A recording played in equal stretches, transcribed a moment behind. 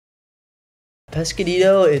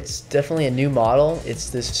Pescadito, it's definitely a new model. It's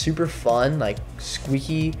this super fun, like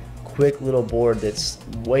squeaky, quick little board that's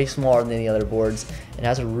way smaller than any other boards and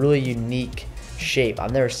has a really unique shape.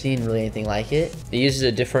 I've never seen really anything like it. It uses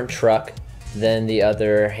a different truck than the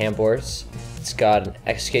other Hamboards. It's got an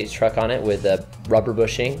X-Skate truck on it with a rubber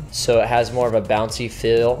bushing, so it has more of a bouncy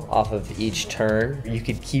feel off of each turn. You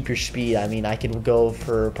could keep your speed. I mean, I could go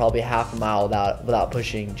for probably half a mile without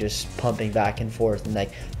pushing, just pumping back and forth, and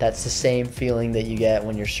like that's the same feeling that you get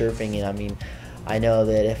when you're surfing. And I mean, I know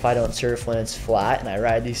that if I don't surf when it's flat and I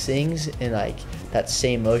ride these things and like that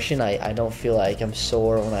same motion, I don't feel like I'm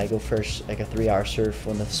sore when I go first like a 3-hour surf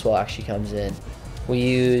when the swell actually comes in. We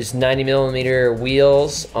use 90mm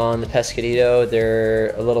wheels on the Pescadito.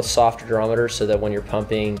 They're a little softer durometer so that when you're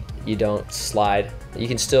pumping, you don't slide. You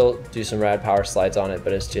can still do some rad power slides on it,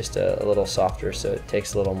 but it's just a little softer, so it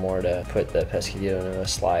takes a little more to put the Pescadito into a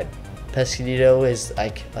slide. Pescadito is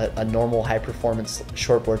like a normal high performance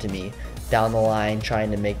shortboard to me. Down the line, trying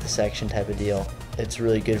to make the section type of deal. It's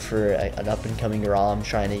really good for an up and coming Rom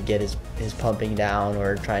trying to get his pumping down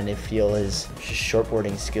or trying to feel his just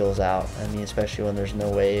shortboarding skills out. I mean, especially when there's no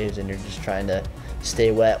waves and you're just trying to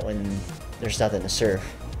stay wet when there's nothing to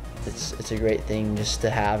surf. It's a great thing just to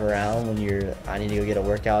have around when I need to go get a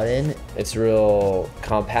workout in. It's real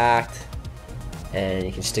compact and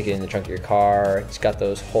you can stick it in the trunk of your car. It's got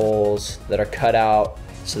those holes that are cut out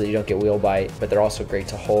so that you don't get wheel bite, but they're also great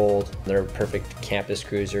to hold. They're a perfect campus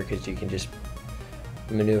cruiser because you can just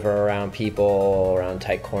maneuver around people, around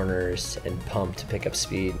tight corners, and pump to pick up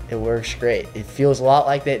speed. It works great. It feels a lot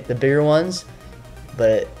like the bigger ones,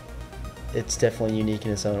 but it's definitely unique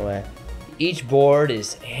in its own way. Each board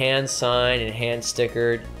is hand signed and hand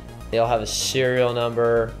stickered. They all have a serial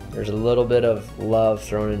number. There's a little bit of love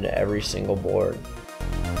thrown into every single board.